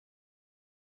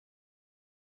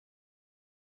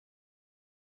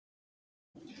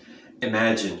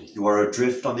Imagine you are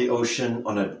adrift on the ocean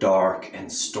on a dark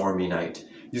and stormy night.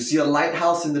 You see a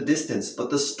lighthouse in the distance,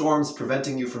 but the storm's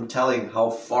preventing you from telling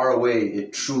how far away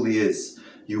it truly is.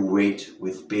 You wait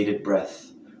with bated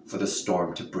breath for the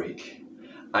storm to break.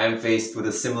 I am faced with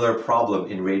a similar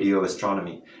problem in radio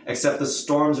astronomy, except the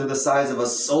storms are the size of a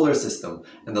solar system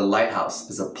and the lighthouse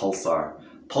is a pulsar.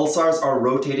 Pulsars are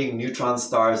rotating neutron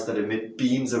stars that emit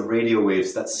beams of radio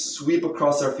waves that sweep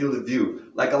across our field of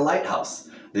view like a lighthouse.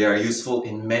 They are useful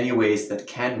in many ways that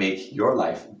can make your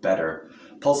life better.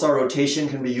 Pulsar rotation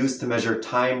can be used to measure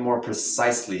time more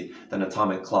precisely than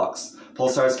atomic clocks.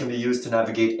 Pulsars can be used to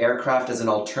navigate aircraft as an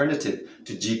alternative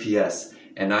to GPS,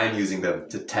 and I am using them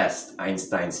to test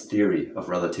Einstein's theory of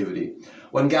relativity.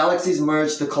 When galaxies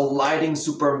merge, the colliding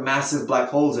supermassive black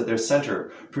holes at their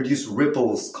center produce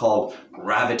ripples called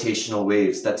gravitational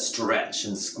waves that stretch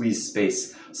and squeeze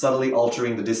space, subtly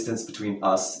altering the distance between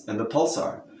us and the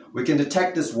pulsar. We can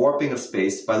detect this warping of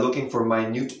space by looking for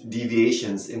minute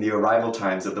deviations in the arrival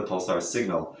times of the pulsar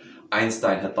signal.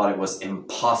 Einstein had thought it was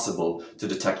impossible to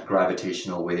detect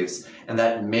gravitational waves, and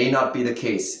that may not be the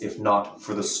case if not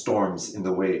for the storms in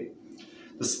the way.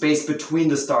 The space between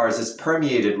the stars is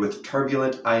permeated with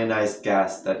turbulent ionized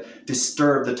gas that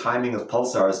disturb the timing of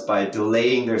pulsars by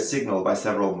delaying their signal by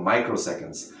several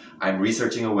microseconds. I'm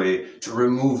researching a way to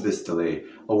remove this delay,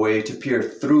 a way to peer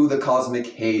through the cosmic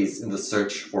haze in the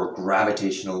search for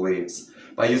gravitational waves.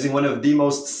 By using one of the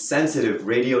most sensitive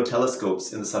radio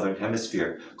telescopes in the southern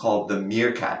hemisphere, called the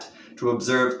Meerkat, to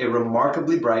observe a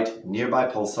remarkably bright nearby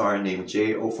pulsar named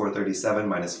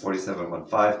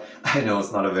J0437-4715. I know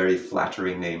it's not a very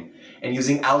flattering name. And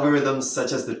using algorithms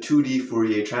such as the 2D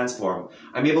Fourier transform,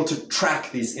 I'm able to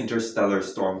track these interstellar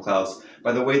storm clouds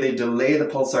by the way they delay the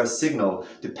pulsar signal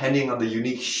depending on the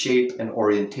unique shape and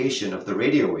orientation of the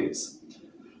radio waves.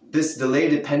 This delay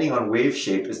depending on wave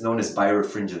shape is known as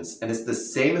birefringence, and it's the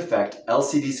same effect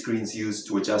LCD screens use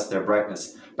to adjust their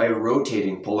brightness by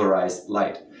rotating polarized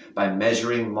light. By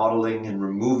measuring, modeling, and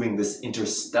removing this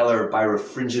interstellar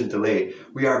birefringent delay,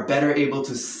 we are better able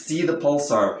to see the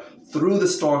pulsar through the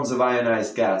storms of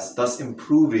ionized gas, thus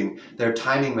improving their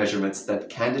timing measurements that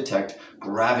can detect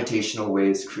gravitational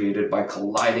waves created by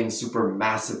colliding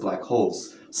supermassive black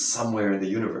holes somewhere in the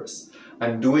universe.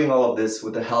 I'm doing all of this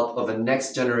with the help of a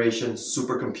next-generation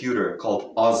supercomputer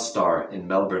called OzStar in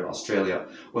Melbourne, Australia,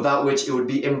 without which it would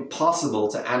be impossible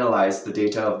to analyze the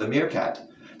data of the Meerkat.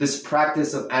 This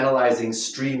practice of analyzing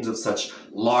streams of such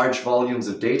large volumes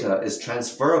of data is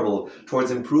transferable towards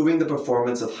improving the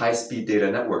performance of high-speed data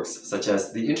networks, such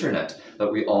as the internet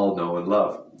that we all know and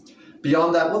love.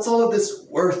 Beyond that, what's all of this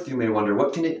worth, you may wonder?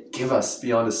 What can it give us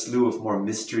beyond a slew of more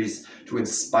mysteries to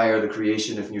inspire the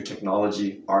creation of new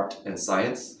technology, art, and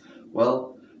science?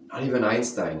 Well, not even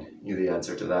Einstein knew the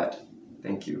answer to that.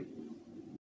 Thank you.